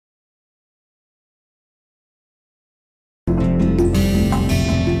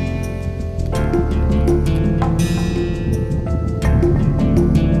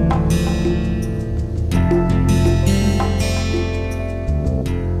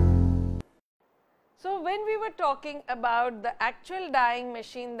when we were talking about the actual dyeing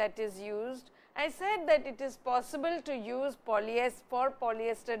machine that is used, I said that it is possible to use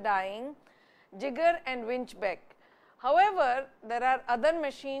polyester dyeing, jigger and winch beck. However, there are other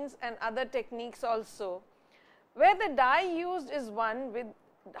machines and other techniques also, where the dye used is one with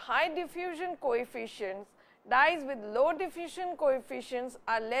high diffusion coefficients. Dyes with low diffusion coefficients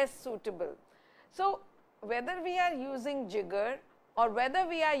are less suitable. So, whether we are using jigger or whether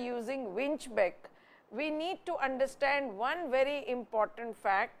we are using winch beck, we need to understand one very important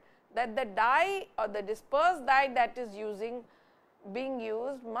fact, that the dye or the dispersed dye that is being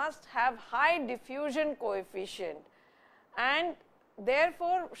used must have high diffusion coefficient, and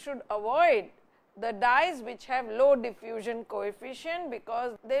therefore should avoid the dyes which have low diffusion coefficient,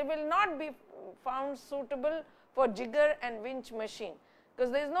 because they will not be found suitable for jigger and winch machine,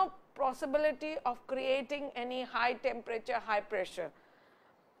 because there is no possibility of creating any high temperature, high pressure.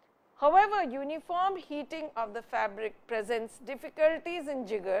 However, uniform heating of the fabric presents difficulties in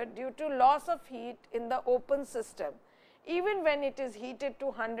jigger due to loss of heat in the open system. Even when it is heated to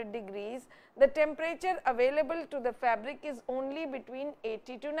 100 degrees, the temperature available to the fabric is only between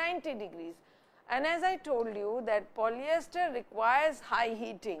 80 to 90 degrees. And as I told you that polyester requires high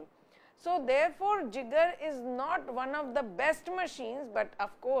heating. So, therefore, jigger is not one of the best machines, but of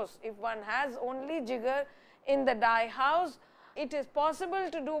course, if one has only jigger in the dye house, it is possible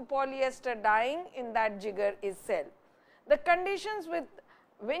to do polyester dyeing in that jigger itself. The conditions with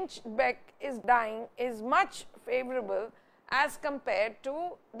winch beck is dyeing is much favorable as compared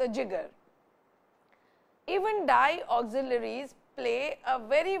to the jigger. Even dye auxiliaries play a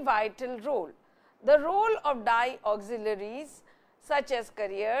very vital role. The role of dye auxiliaries such as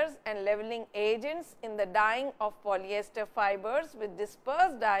carriers and leveling agents in the dyeing of polyester fibers with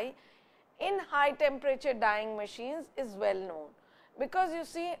dispersed dye in high temperature dyeing machines is well known, because you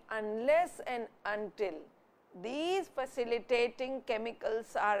see, unless and until these facilitating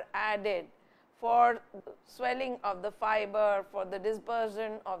chemicals are added for swelling of the fiber, for the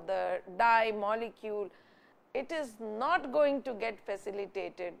dispersion of the dye molecule, it is not going to get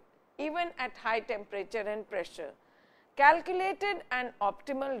facilitated even at high temperature and pressure. Calculated and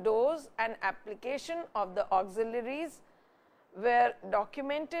optimal dose and application of the auxiliaries were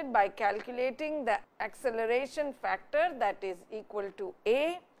documented by calculating the acceleration factor, that is equal to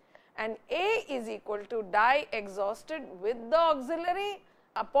A, and A is equal to dye exhausted with the auxiliary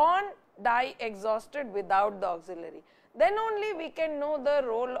upon dye exhausted without the auxiliary. Then only we can know the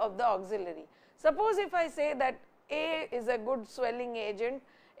role of the auxiliary. Suppose if I say that A is a good swelling agent,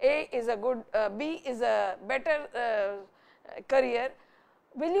 A is a good, B is a better carrier,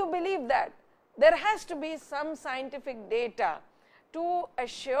 will you believe that? There has to be some scientific data to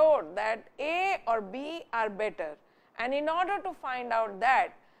assure that A or B are better, and in order to find out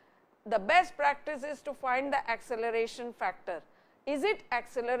that, the best practice is to find the acceleration factor. Is it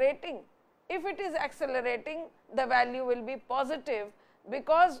accelerating? If it is accelerating, the value will be positive,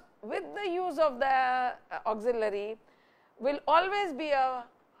 because with the use of the auxiliary will always be a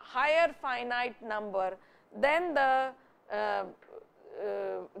higher finite number than the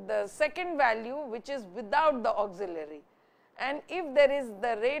second value which is without the auxiliary. And if there is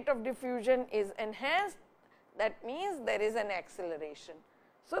the rate of diffusion is enhanced, that means there is an acceleration.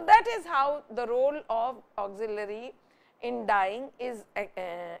 So, that is how the role of auxiliary in dyeing is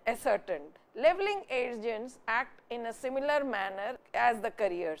ascertained. Leveling agents act in a similar manner as the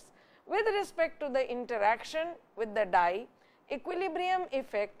carriers with respect to the interaction with the dye, equilibrium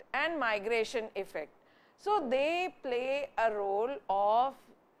effect and migration effect. So, they play a role of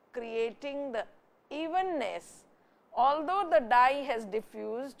creating the evenness, although the dye has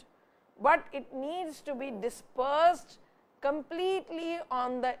diffused, but it needs to be dispersed completely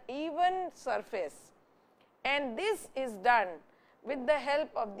on the even surface, and this is done with the help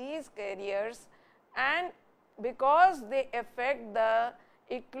of these carriers, and because they affect the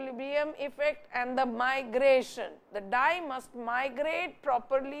equilibrium effect and the migration. The dye must migrate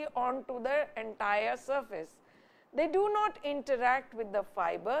properly onto the entire surface. They do not interact with the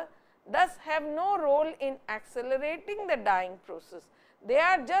fiber, thus have no role in accelerating the dyeing process. They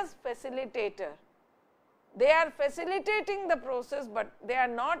are just facilitator. They are facilitating the process, but they are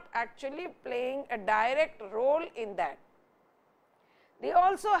not actually playing a direct role in that. They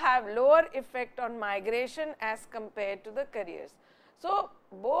also have lower effect on migration as compared to the carriers. So,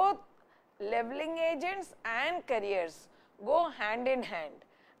 both leveling agents and carriers go hand in hand,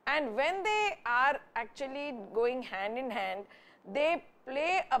 and when they are actually going hand in hand, they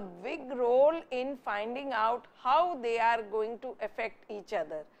play a big role in finding out how they are going to affect each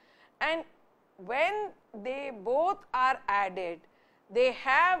other. And when they both are added, they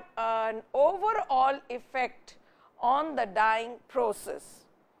have an overall effect on the dyeing process.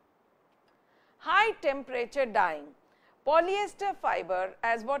 High temperature dyeing. Polyester fiber,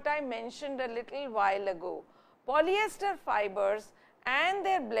 as what I mentioned a little while ago, polyester fibers and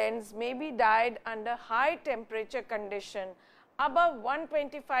their blends may be dyed under high temperature condition above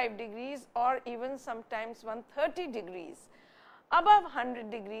 125 degrees or even sometimes 130 degrees. Above 100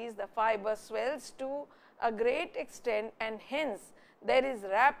 degrees, the fiber swells to a great extent, and hence there is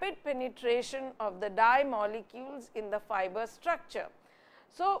rapid penetration of the dye molecules in the fiber structure.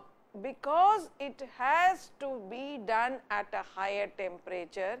 So, because it has to be done at a higher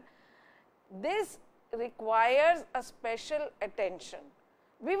temperature, this requires a special attention.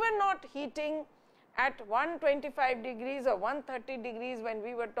 We were not heating at 125 degrees or 130 degrees when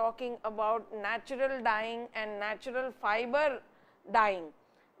we were talking about natural dyeing and natural fiber dyeing,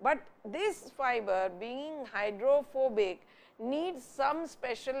 but this fiber being hydrophobic needs some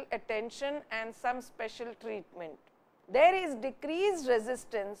special attention and some special treatment. There is decreased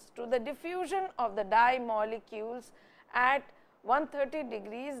resistance to the diffusion of the dye molecules at 130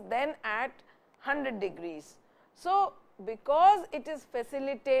 degrees than at 100 degrees. So, because it is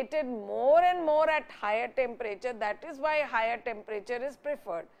facilitated more and more at higher temperature, that is why higher temperature is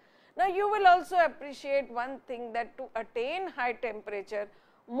preferred. Now, you will also appreciate one thing, that to attain high temperature,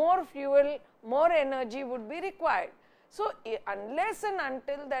 more fuel, more energy would be required. So, unless and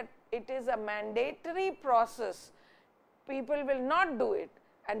until that it is a mandatory process, people will not do it,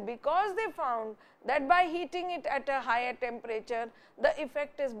 and because they found that by heating it at a higher temperature, the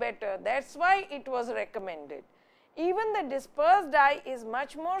effect is better, that is why it was recommended. Even the dispersed dye is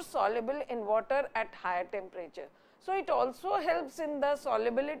much more soluble in water at higher temperature. So, it also helps in the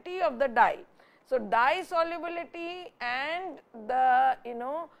solubility of the dye. So, dye solubility and the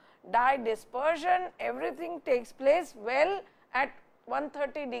dye dispersion, everything takes place well at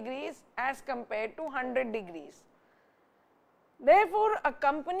 130 degrees as compared to 100 degrees. Therefore, a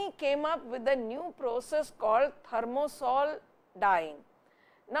company came up with a new process called thermosol dyeing.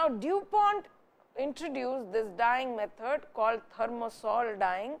 Now, DuPont introduced this dyeing method called thermosol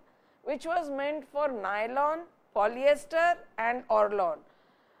dyeing, which was meant for nylon, polyester and orlon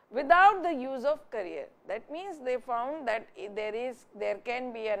without the use of carrier. That means, they found that there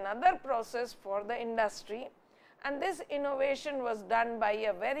can be another process for the industry, and this innovation was done by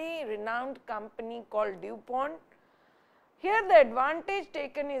a very renowned company called DuPont. Here the advantage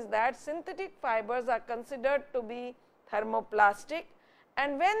taken is that synthetic fibers are considered to be thermoplastic,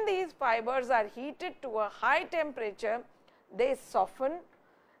 and when these fibers are heated to a high temperature, they soften,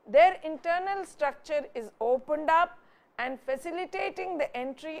 their internal structure is opened up and facilitating the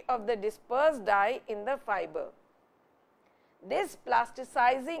entry of the dispersed dye in the fiber. This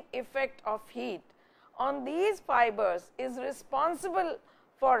plasticizing effect of heat on these fibers is responsible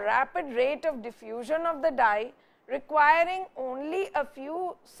for rapid rate of diffusion of the dye, requiring only a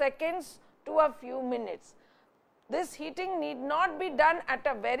few seconds to a few minutes. This heating need not be done at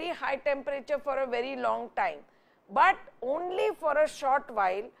a very high temperature for a very long time, but only for a short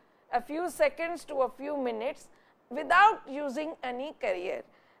while, a few seconds to a few minutes, without using any carrier.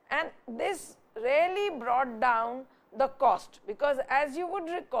 And this really brought down the cost, because as you would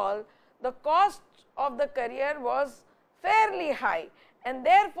recall, the cost of the carrier was fairly high, and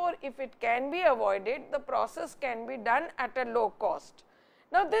therefore, if it can be avoided, the process can be done at a low cost.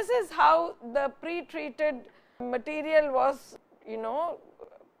 Now, this is how the pre-treated material was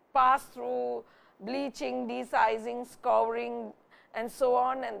passed through bleaching, desizing, scouring and so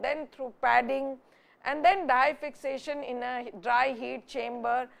on, and then through padding, and then dye fixation in a dry heat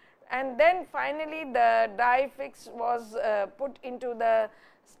chamber, and then finally the dye fix was put into the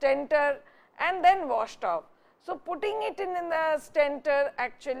stenter and then washed off. So, putting it in the stenter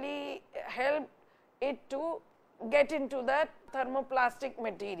actually helped it to get into the thermoplastic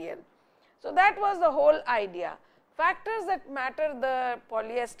material. So, that was the whole idea. Factors that matter the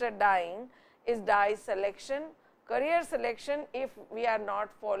polyester dyeing is dye selection, carrier selection if we are not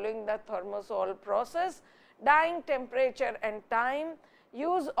following the thermosol process, dyeing temperature and time,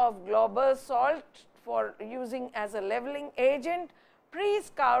 use of global salt for using as a leveling agent,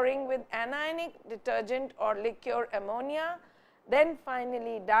 pre-scouring with anionic detergent or liqueur ammonia, then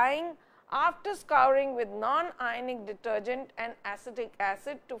finally dyeing after scouring with non-ionic detergent and acetic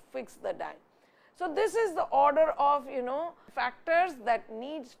acid to fix the dye. So, this is the order of factors that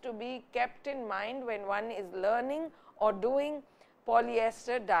needs to be kept in mind when one is learning or doing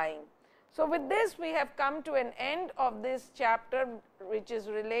polyester dyeing. So, with this we have come to an end of this chapter, which is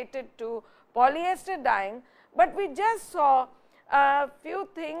related to polyester dyeing, but we just saw a few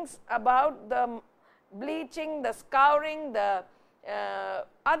things about the bleaching, the scouring, the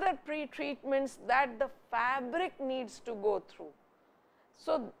other pre-treatments that the fabric needs to go through.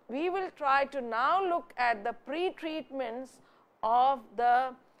 So, we will try to now look at the pre-treatments of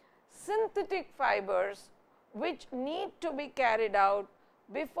the synthetic fibers which need to be carried out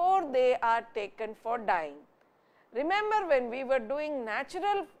before they are taken for dyeing. Remember, when we were doing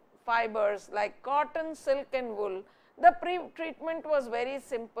natural fibers like cotton, silk and wool, the pre-treatment was very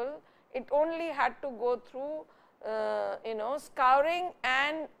simple. It only had to go through scouring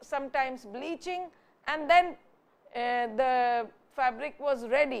and sometimes bleaching, and then the fabric was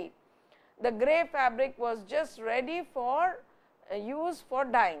ready. The grey fabric was just ready for use for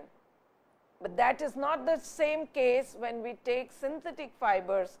dyeing. But that is not the same case when we take synthetic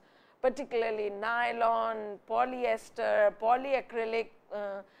fibers, particularly nylon, polyester, polyacrylic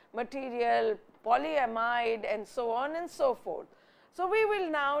material, polyamide and so on and so forth. So, we will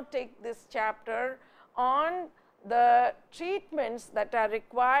now take this chapter on the treatments that are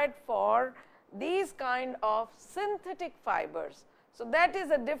required for these kind of synthetic fibers. So, that is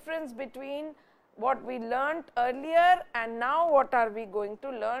a difference between what we learnt earlier and now what are we going to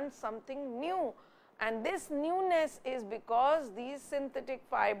learn, something new, and this newness is because these synthetic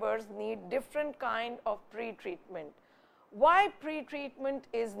fibers need different kind of pre-treatment. Why pre-treatment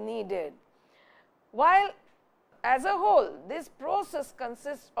is needed? While as a whole this process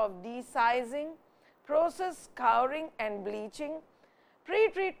consists of desizing, process, scouring and bleaching,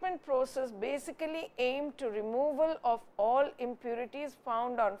 pre-treatment process basically aim to removal of all impurities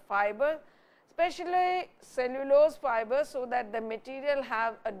found on fiber, especially cellulose fibers, so that the material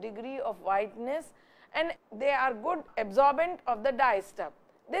have a degree of whiteness and they are good absorbent of the dye stuff.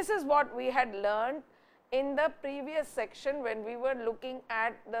 This is what we had learned in the previous section when we were looking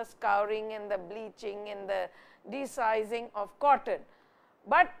at the scouring and the bleaching and the desizing of cotton.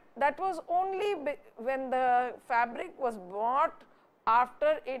 But that was only when the fabric was bought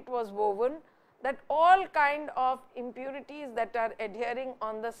after it was woven, that all kind of impurities that are adhering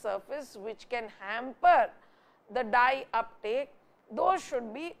on the surface which can hamper the dye uptake, those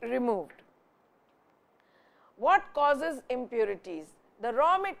should be removed. What causes impurities? The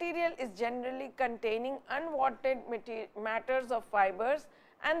raw material is generally containing unwanted matters of fibers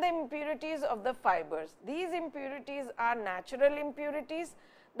and the impurities of the fibers. These impurities are natural impurities,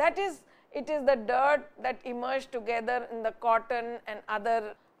 that is, it is the dirt that emerge together in the cotton and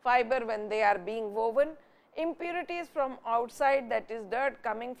other fiber when they are being woven. Impurities from outside, that is dirt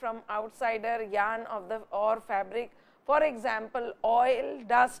coming from outsider yarn of the or fabric, for example, oil,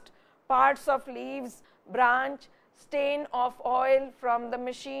 dust, parts of leaves, branch, stain of oil from the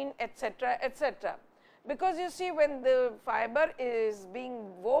machine, etc., etc. Because you see, when the fiber is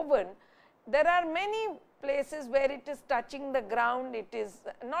being woven, there are many places where it is touching the ground, it is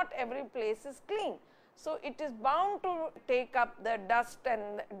not every place is clean. So, it is bound to take up the dust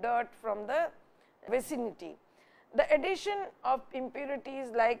and dirt from the vicinity. The addition of impurities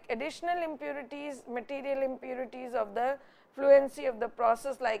like additional impurities, material impurities of the fluency of the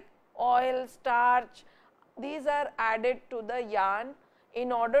process like oil, starch, these are added to the yarn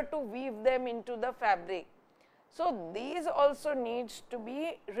in order to weave them into the fabric. So, these also needs to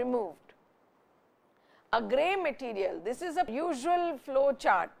be removed. A grey material, this is a usual flow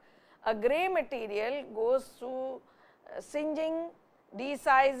chart. A grey material goes through singeing,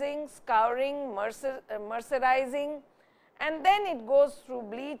 desizing, scouring, mercerizing, and then it goes through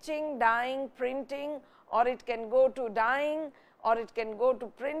bleaching, dyeing, printing, or it can go to dyeing, or it can go to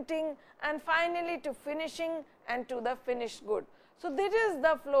printing, and finally to finishing and to the finished good. So, this is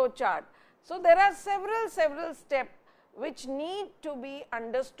the flow chart. So, there are several steps which need to be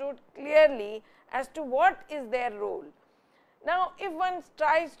understood clearly as to what is their role. Now, if one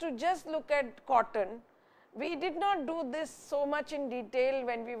tries to just look at cotton, we did not do this so much in detail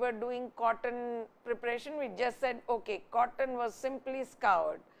when we were doing cotton preparation. We just said, okay, cotton was simply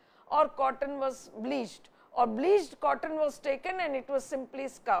scoured, or cotton was bleached, or bleached cotton was taken and it was simply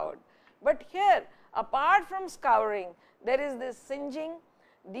scoured. But here, apart from scouring, there is this singeing,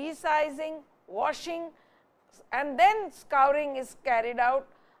 desizing, washing, and then scouring is carried out.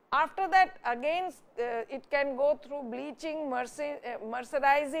 After that, again it can go through bleaching,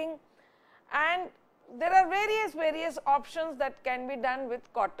 mercerizing, and there are various options that can be done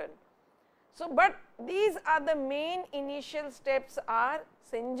with cotton. So, but these are the main initial steps are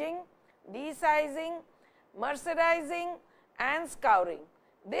singeing, desizing, mercerizing and scouring.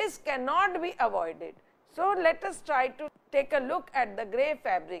 This cannot be avoided. So, let us try to take a look at the grey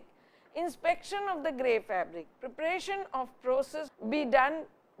fabric. Inspection of the grey fabric. Preparation of process be done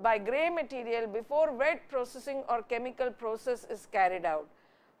by grey material before wet processing or chemical process is carried out.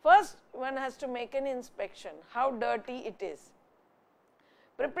 First, one has to make an inspection, how dirty it is.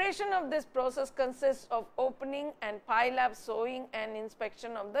 Preparation of this process consists of opening and pile up, sewing and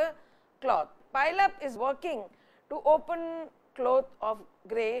inspection of the cloth. Pile up is working to open cloth of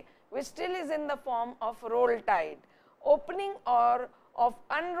grey which still is in the form of roll tide. Opening or of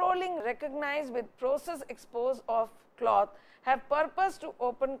unrolling recognized with process expose of cloth have purpose to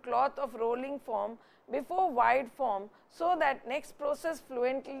open cloth of rolling form before wide form, so that next process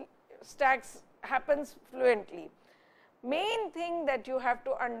fluently happens fluently. Main thing that you have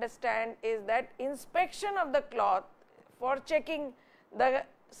to understand is that inspection of the cloth for checking the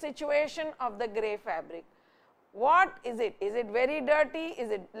situation of the grey fabric. What is it? Is it very dirty?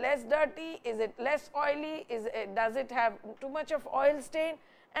 Is it less dirty? Is it less oily? Does it have too much of oil stain?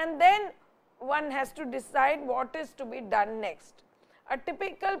 And then one has to decide what is to be done next. A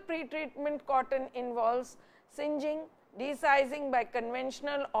typical pre-treatment cotton involves singeing, desizing by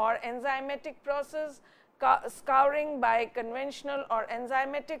conventional or enzymatic process, scouring by conventional or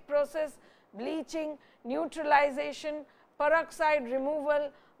enzymatic process, bleaching, neutralization, peroxide removal,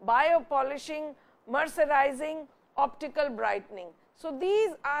 biopolishing, mercerizing, optical brightening. So,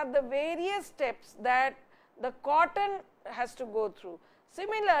 these are the various steps that the cotton has to go through.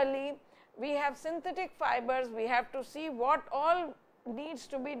 Similarly, we have synthetic fibers, we have to see what all needs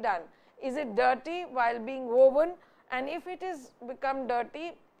to be done. Is it dirty while being woven, and if it is become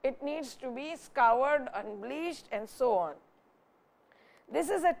dirty, it needs to be scoured and bleached and so on.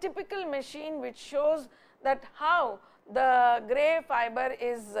 This is a typical machine which shows that how the grey fiber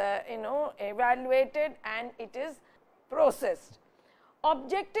is evaluated and it is processed.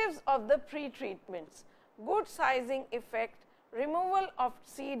 Objectives of the pre-treatments: good sizing effect, removal of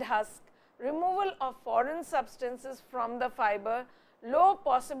seed husk, removal of foreign substances from the fiber, low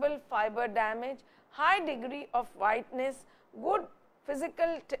possible fiber damage, high degree of whiteness, good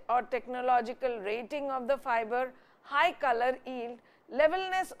physical or technological rating of the fiber, high color yield,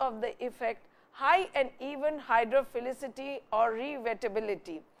 levelness of the effect, high and even hydrophilicity or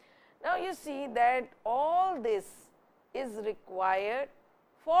rewettability. Now, you see that all this is required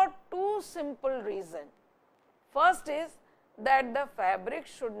for two simple reasons. First is that the fabric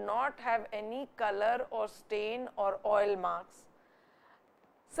should not have any color or stain or oil marks.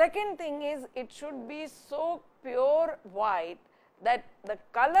 Second thing is, it should be so pure white that the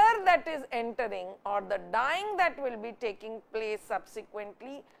color that is entering or the dyeing that will be taking place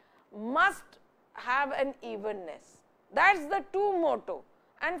subsequently must have an evenness. That is the two motto,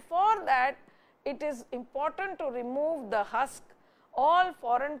 and for that it is important to remove the husk, all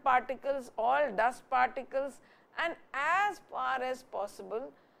foreign particles, all dust particles, and as far as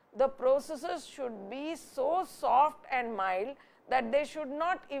possible the processes should be so soft and mild that they should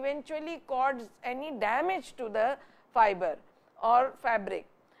not eventually cause any damage to the fiber or fabric,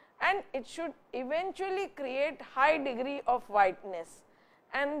 and it should eventually create high degree of whiteness,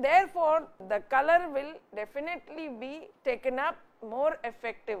 and therefore the color will definitely be taken up more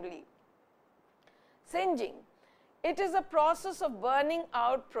effectively. Singeing: it is a process of burning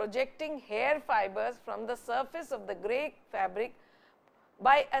out projecting hair fibers from the surface of the grey fabric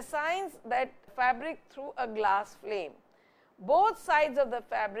by assigns that fabric through a glass flame. Both sides of the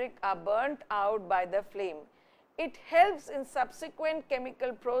fabric are burnt out by the flame. It helps in subsequent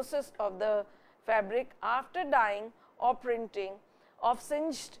chemical process of the fabric after dyeing or printing of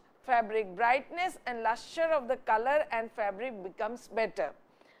singed fabric. Brightness and luster of the color and fabric becomes better.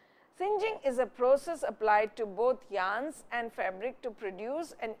 Singeing is a process applied to both yarns and fabric to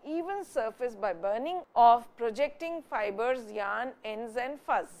produce an even surface by burning off projecting fibers, yarn ends and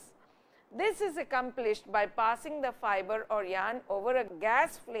fuzz. This is accomplished by passing the fiber or yarn over a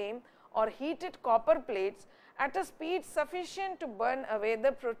gas flame or heated copper plates at a speed sufficient to burn away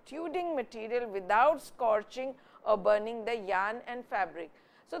the protruding material without scorching or burning the yarn and fabric.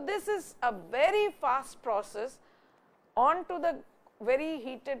 So, this is a very fast process onto the very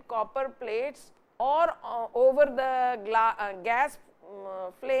heated copper plates or over the gas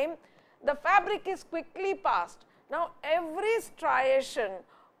flame. The fabric is quickly passed. Now, every striation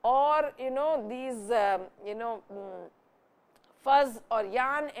or these fuzz or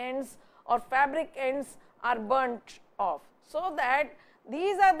yarn ends or fabric ends are burnt off. So, that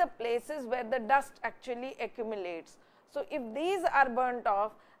these are the places where the dust actually accumulates. So, if these are burnt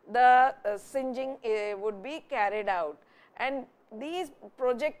off, the singeing would be carried out, and these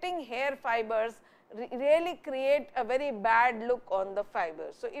projecting hair fibers really create a very bad look on the fiber.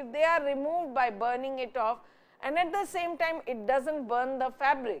 So, if they are removed by burning it off, and at the same time it does not burn the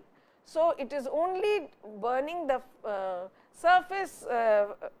fabric. So, it is only burning the surface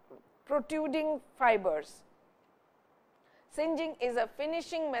protruding fibers. Singeing is a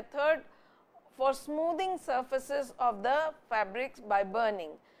finishing method for smoothing surfaces of the fabrics by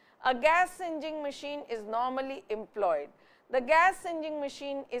burning. A gas singeing machine is normally employed. The gas singeing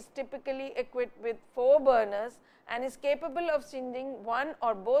machine is typically equipped with 4 burners and is capable of singeing one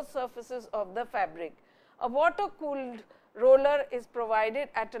or both surfaces of the fabric. A water-cooled roller is provided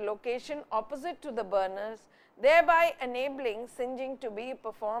at a location opposite to the burners, thereby enabling singeing to be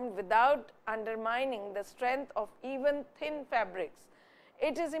performed without undermining the strength of even thin fabrics.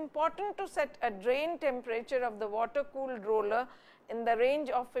 It is important to set a drain temperature of the water-cooled roller in the range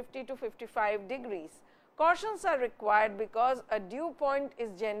of 50 to 55 degrees. Cautions are required because a dew point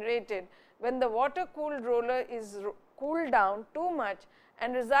is generated when the water-cooled roller is cooled down too much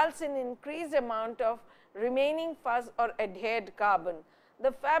and results in increased amount of remaining fuzz or adhered carbon.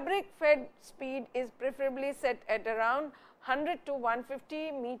 The fabric fed speed is preferably set at around 100 to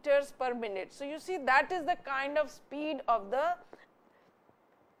 150 meters per minute. So, you see that is the kind of speed of the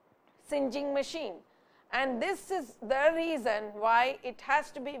singeing machine, and this is the reason why it has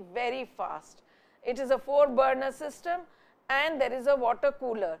to be very fast. It is a 4 burner system and there is a water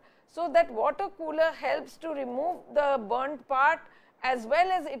cooler. So, that water cooler helps to remove the burnt part as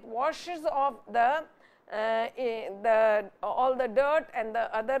well as it washes off all the dirt and the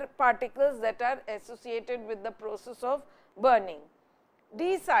other particles that are associated with the process of burning.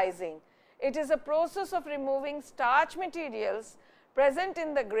 Desizing. It is a process of removing starch materials present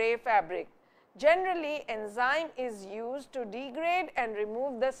in the grey fabric. Generally, enzyme is used to degrade and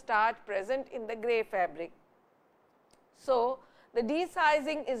remove the starch present in the grey fabric. So, the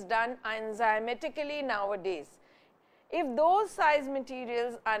desizing is done enzymatically nowadays. If those size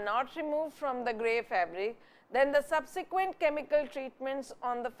materials are not removed from the grey fabric, then the subsequent chemical treatments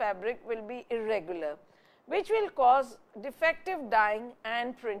on the fabric will be irregular, which will cause defective dyeing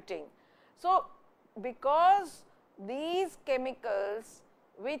and printing. So, because these chemicals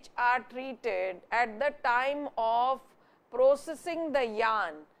which are treated at the time of processing the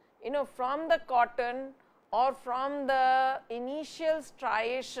yarn, from the cotton or from the initial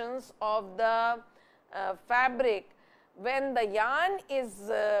striations of the fabric, when the yarn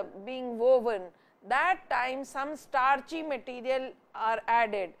is being woven, that time some starchy material are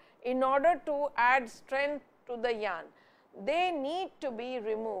added in order to add strength to the yarn. They need to be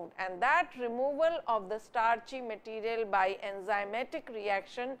removed, and that removal of the starchy material by enzymatic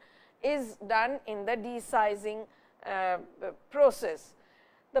reaction is done in the desizing process.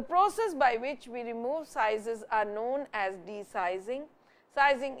 The process by which we remove sizes are known as desizing.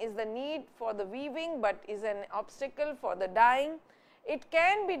 Sizing is the need for the weaving, but is an obstacle for the dyeing. It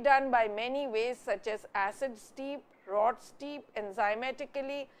can be done by many ways such as acid steep, rod steep,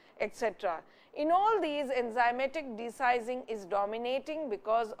 enzymatically, etc. In all these, enzymatic desizing is dominating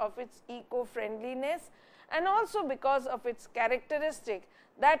because of its eco-friendliness and also because of its characteristic,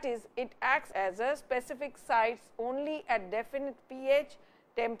 that is, it acts as a specific sites only at definite pH,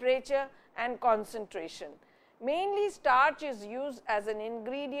 temperature and concentration. Mainly starch is used as an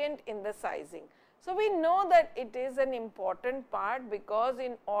ingredient in the sizing. So, we know that it is an important part because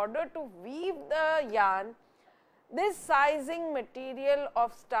in order to weave the yarn, this sizing material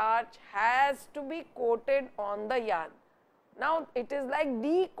of starch has to be coated on the yarn. Now, it is like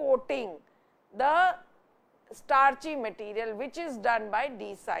decoating the starchy material, which is done by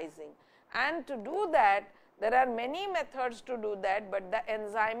desizing, and to do that there are many methods to do that, but the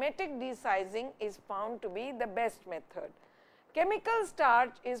enzymatic desizing is found to be the best method. Chemical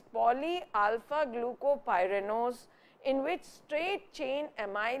starch is poly-alpha glucopyranose, in which straight chain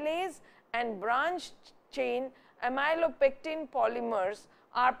amylase and branched chain amylopectin polymers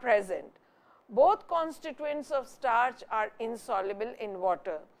are present. Both constituents of starch are insoluble in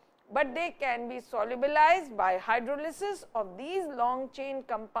water, but they can be solubilized by hydrolysis of these long chain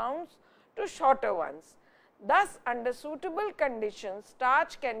compounds to shorter ones. Thus, under suitable conditions,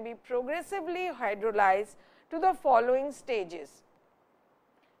 starch can be progressively hydrolyzed to the following stages.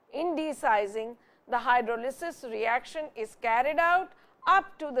 In desizing, the hydrolysis reaction is carried out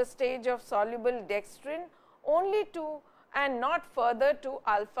up to the stage of soluble dextrin only to and not further to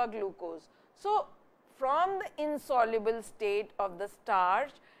alpha glucose. So, from the insoluble state of the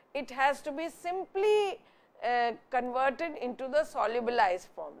starch, it has to be simply converted into the solubilized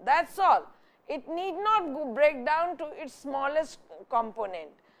form. That is all. It need not break down to its smallest component.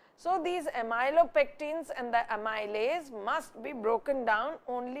 So, these amylopectins and the amylase must be broken down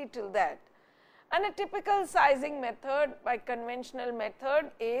only till that. And a typical sizing method by conventional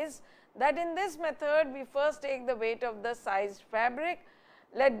method is that in this method we first take the weight of the sized fabric,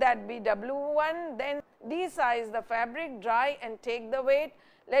 let that be W1, then desize the fabric, dry and take the weight,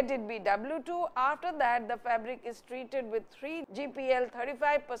 let it be W2. After that, the fabric is treated with 3 GPL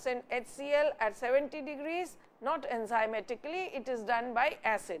 35% HCl at 70 degrees, not enzymatically, it is done by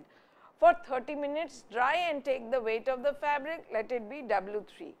acid. For 30 minutes, dry and take the weight of the fabric, let it be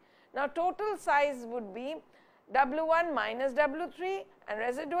W3. Now, total size would be W1 minus W3 and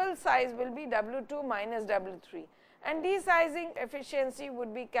residual size will be W2 minus W3, and desizing efficiency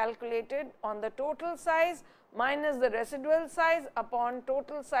would be calculated on the total size minus the residual size upon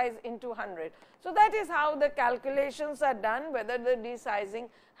total size into 100. So, that is how the calculations are done, whether the desizing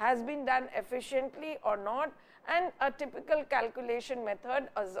has been done efficiently or not, and a typical calculation method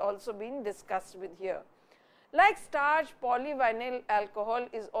has also been discussed with here. Like starch, polyvinyl alcohol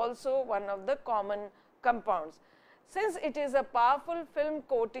is also one of the common compounds. Since it is a powerful film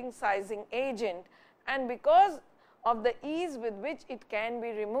coating sizing agent and because of the ease with which it can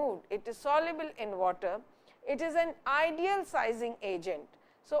be removed, it is soluble in water, it is an ideal sizing agent.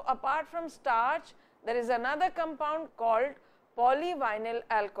 So, apart from starch, there is another compound called polyvinyl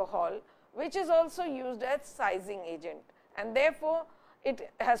alcohol, which is also used as sizing agent, and therefore, it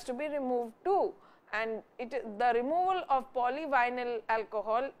has to be removed too. And the removal of polyvinyl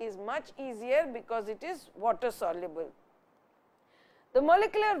alcohol is much easier because it is water soluble. The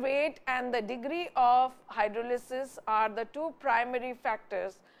molecular weight and the degree of hydrolysis are the two primary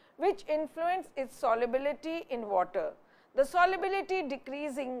factors which influence its solubility in water. The solubility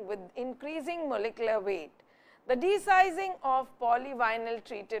decreasing with increasing molecular weight. The desizing of polyvinyl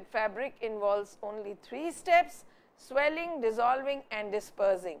treated fabric involves only 3 steps: swelling, dissolving and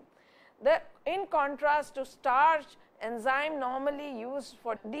dispersing. In contrast to starch, enzyme normally used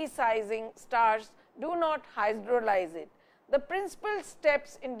for desizing starch do not hydrolyze it. The principal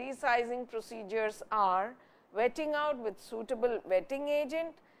steps in desizing procedures are wetting out with suitable wetting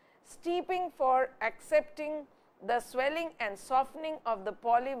agent, steeping for accepting the swelling and softening of the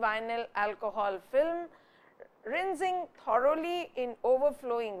polyvinyl alcohol film, rinsing thoroughly in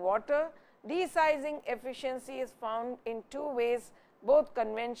overflowing water. Desizing efficiency is found in 2 ways, both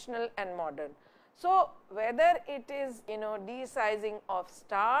conventional and modern. So, whether it is desizing of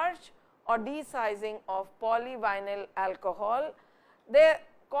starch or desizing of polyvinyl alcohol, the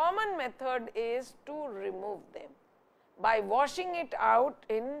common method is to remove them by washing it out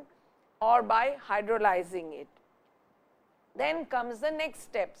in or by hydrolyzing it. Then comes the next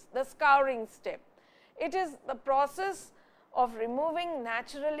steps, the scouring step. It is the process of removing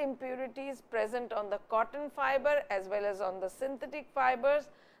natural impurities present on the cotton fiber as well as on the synthetic fibers.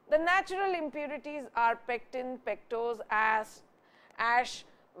 The natural impurities are pectin, pectose, ash,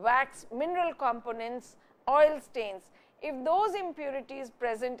 wax, mineral components, oil stains. If those impurities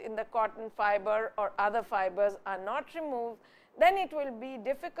present in the cotton fiber or other fibers are not removed, then it will be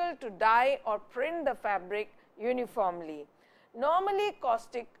difficult to dye or print the fabric uniformly. Normally,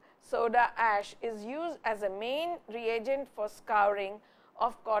 caustic soda ash is used as a main reagent for scouring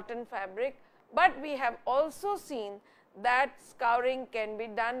of cotton fabric, but we have also seen that scouring can be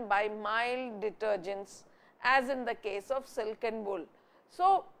done by mild detergents as in the case of silk and wool.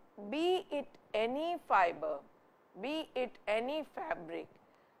 So, be it any fiber, be it any fabric,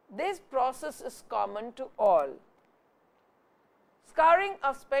 this process is common to all. Scouring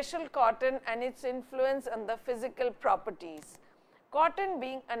of special cotton and its influence on the physical properties. Cotton,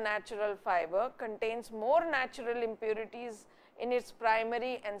 being a natural fiber, contains more natural impurities in its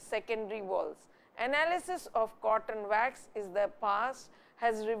primary and secondary walls. Analysis of cotton wax in the past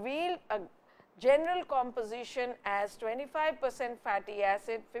has revealed a general composition as 25% fatty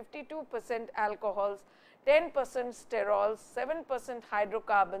acid, 52% alcohols, 10% sterols, 7%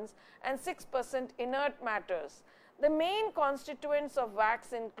 hydrocarbons and 6% inert matters. The main constituents of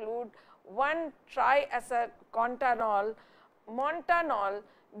wax include 1-triacetonol, montanol,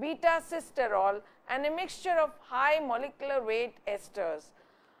 beta-cysterol and a mixture of high molecular weight esters.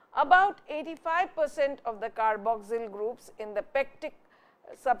 About 85% of the carboxyl groups in the pectic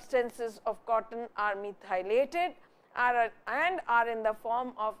substances of cotton are methylated and are in the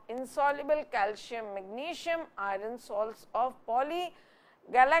form of insoluble calcium, magnesium, iron salts of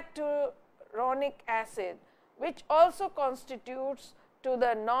polygalacturonic acid, which also constitutes to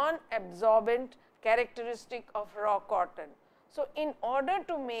the non-absorbent characteristic of raw cotton. So, in order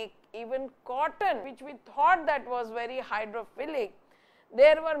to make even cotton, which we thought that was very hydrophilic,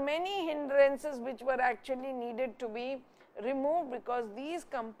 there were many hindrances which were actually needed to be removed, because these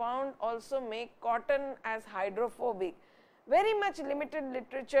compounds also make cotton as hydrophobic. Very much limited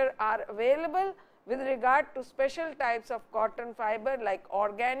literature are available with regard to special types of cotton fiber like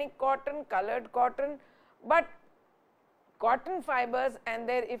organic cotton, colored cotton, but cotton fibers and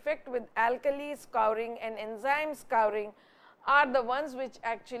their effect with alkali scouring and enzyme scouring are the ones which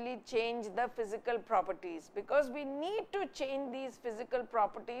actually change the physical properties, because we need to change these physical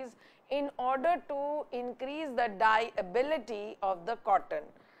properties in order to increase the dye ability of the cotton,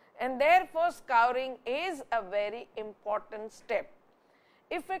 and therefore scouring is a very important step.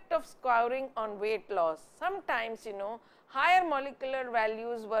 Effect of scouring on weight loss. Sometimes, higher molecular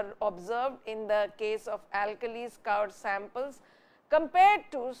values were observed in the case of alkali scoured samples compared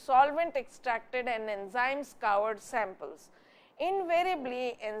to solvent extracted and enzyme scoured samples.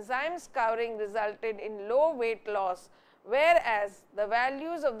 Invariably, enzyme scouring resulted in low weight loss, whereas the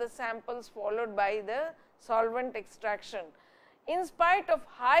values of the samples followed by the solvent extraction. In spite of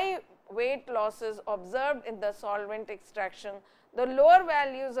high weight losses observed in the solvent extraction, the lower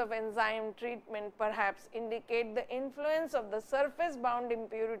values of enzyme treatment perhaps indicate the influence of the surface bound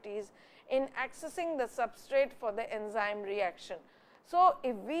impurities in accessing the substrate for the enzyme reaction. So,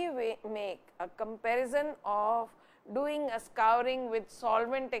 if we make a comparison of doing a scouring with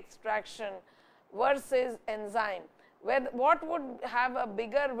solvent extraction versus enzyme, what would have a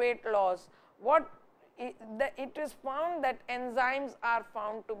bigger weight loss, it is found that enzymes are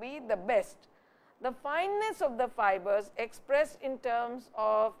found to be the best. The fineness of the fibers expressed in terms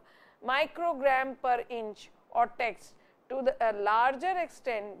of microgram per inch or text to a larger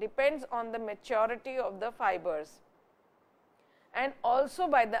extent depends on the maturity of the fibers and also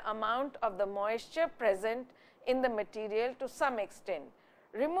by the amount of the moisture present in the material to some extent.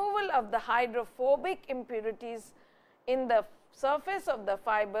 Removal of the hydrophobic impurities in the surface of the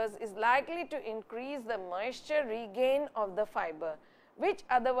fibers is likely to increase the moisture regain of the fiber, which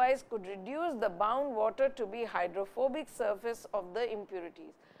otherwise could reduce the bound water to be hydrophobic surface of the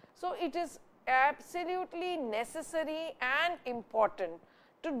impurities. So, it is absolutely necessary and important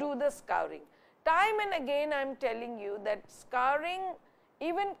to do the scouring. Time and again I am telling you that scouring,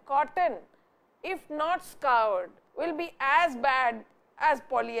 even cotton, if not scoured, will be as bad as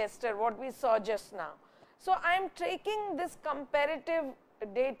polyester, what we saw just now. So, I am taking this comparative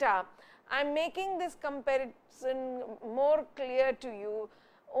data, I am making this comparison more clear to you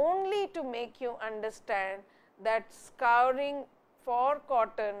only to make you understand that scouring for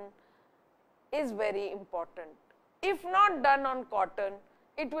cotton is very important. If not done on cotton,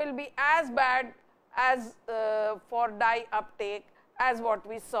 it will be as bad as for dye uptake as what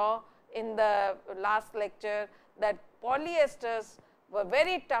we saw in the last lecture, that polyesters were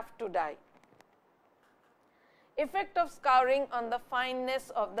very tough to dye. Effect of scouring on the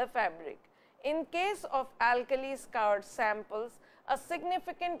fineness of the fabric. In case of alkali scoured samples, a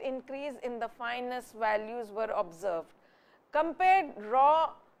significant increase in the fineness values were observed. Compared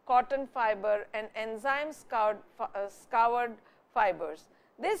raw cotton fiber and enzyme scoured fibers.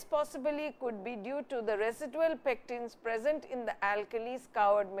 This possibly could be due to the residual pectins present in the alkali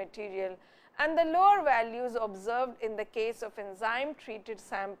scoured material, and the lower values observed in the case of enzyme treated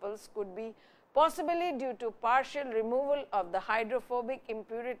samples could be possibly due to partial removal of the hydrophobic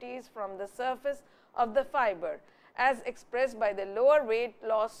impurities from the surface of the fiber, as expressed by the lower weight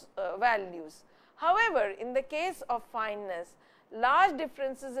loss values. However, in the case of fineness, large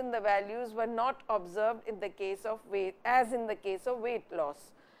differences in the values were not observed in the case of weight, as in the case of weight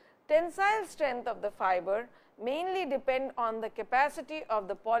loss. Tensile strength of the fiber mainly depend on the capacity of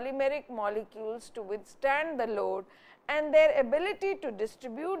the polymeric molecules to withstand the load and their ability to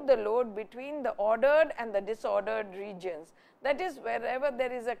distribute the load between the ordered and the disordered regions. That is, wherever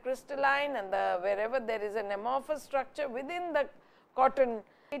there is a crystalline and wherever there is an amorphous structure within the cotton,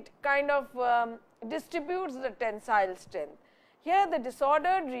 it kind of distributes the tensile strength. Here the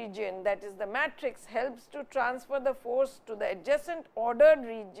disordered region, that is the matrix, helps to transfer the force to the adjacent ordered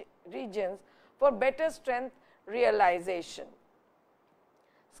regions for better strength realization.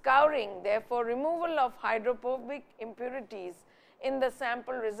 Scouring, therefore, removal of hydrophobic impurities in the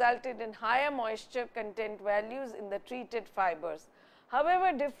sample resulted in higher moisture content values in the treated fibers.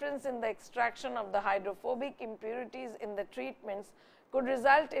 However, difference in the extraction of the hydrophobic impurities in the treatments could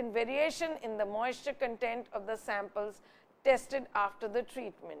result in variation in the moisture content of the samples tested after the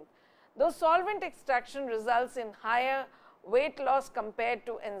treatment. Though solvent extraction results in higher weight loss compared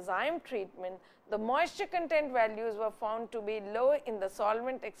to enzyme treatment, the moisture content values were found to be low in the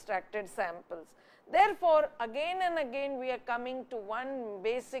solvent extracted samples. Therefore, again and again we are coming to one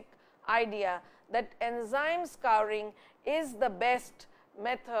basic idea that enzyme scouring is the best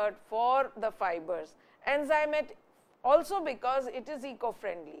method for the fibers. Enzymatic also because it is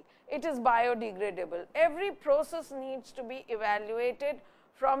eco-friendly, it is biodegradable. Every process needs to be evaluated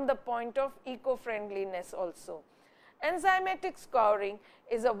from the point of eco-friendliness also. Enzymatic scouring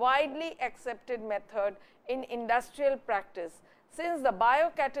is a widely accepted method in industrial practice. Since the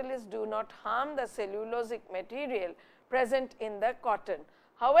biocatalysts do not harm the cellulosic material, present in the cotton.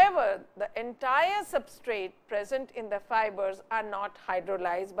 However, the entire substrate present in the fibers are not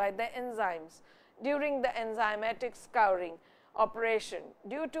hydrolyzed by the enzymes during the enzymatic scouring operation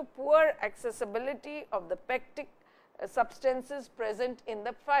due to poor accessibility of the pectic substances present in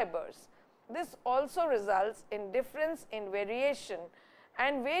the fibers. This also results in difference in variation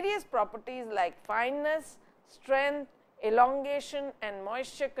and various properties like fineness, strength, elongation and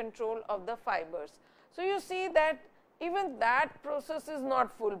moisture control of the fibers. So, you see that even that process is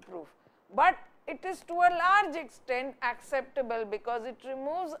not foolproof, but it is to a large extent acceptable because it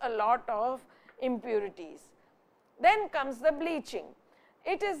removes a lot of impurities. Then comes the bleaching.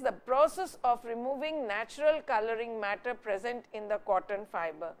 It is the process of removing natural coloring matter present in the cotton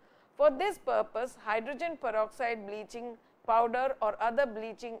fiber. For this purpose, hydrogen peroxide bleaching powder or other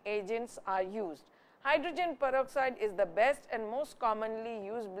bleaching agents are used. Hydrogen peroxide is the best and most commonly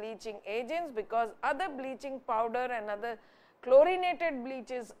used bleaching agents because other bleaching powder and other chlorinated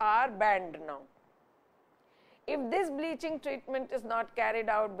bleaches are banned now. If this bleaching treatment is not carried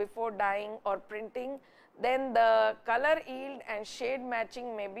out before dyeing or printing, then the color yield and shade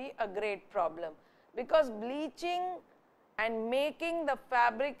matching may be a great problem, because bleaching and making the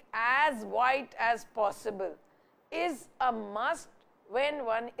fabric as white as possible is a must when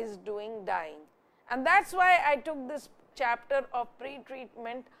one is doing dyeing. And that is why I took this chapter of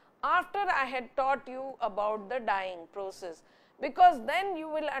pre-treatment after I had taught you about the dyeing process, because then you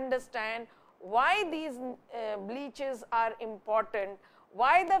will understand why these bleaches are important,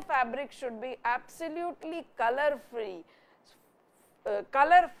 why the fabric should be absolutely color free,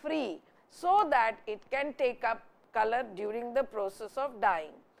 so that it can take up color during the process of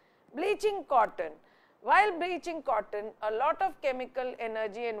dyeing. Bleaching cotton. While bleaching cotton, a lot of chemical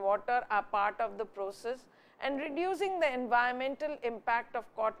energy and water are part of the process, and reducing the environmental impact of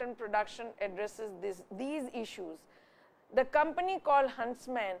cotton production addresses these issues. The company called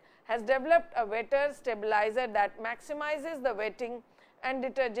Huntsman has developed a wetter stabilizer that maximizes the wetting and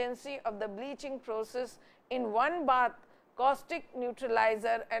detergency of the bleaching process in one bath, caustic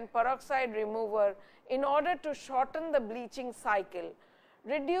neutralizer and peroxide remover in order to shorten the bleaching cycle,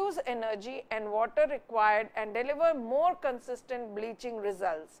 reduce energy and water required and deliver more consistent bleaching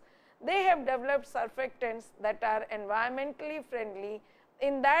results. They have developed surfactants that are environmentally friendly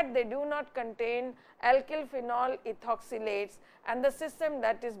in that they do not contain alkyl phenol ethoxylates, and the system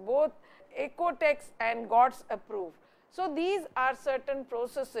that is both Ecotex and GOTS approved. So, these are certain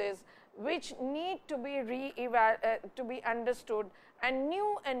processes which need to be understood, and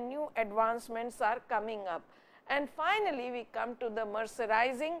new advancements are coming up. And finally, we come to the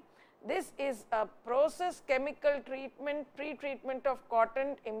mercerizing. This is a process chemical treatment, pre-treatment of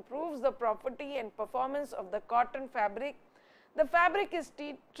cotton improves the property and performance of the cotton fabric. The fabric is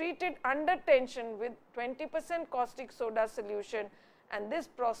treated under tension with 20% caustic soda solution, and this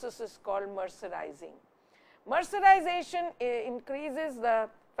process is called mercerizing. Mercerization increases the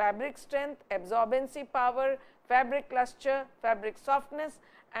fabric strength, absorbency power, fabric luster, fabric softness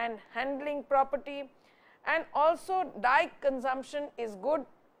and handling property, and also dye consumption is good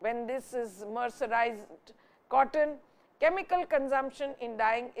when this is mercerized cotton. Chemical consumption in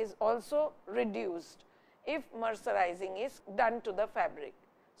dyeing is also reduced if mercerizing is done to the fabric.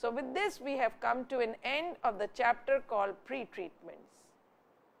 So, with this we have come to an end of the chapter called pre-treatments.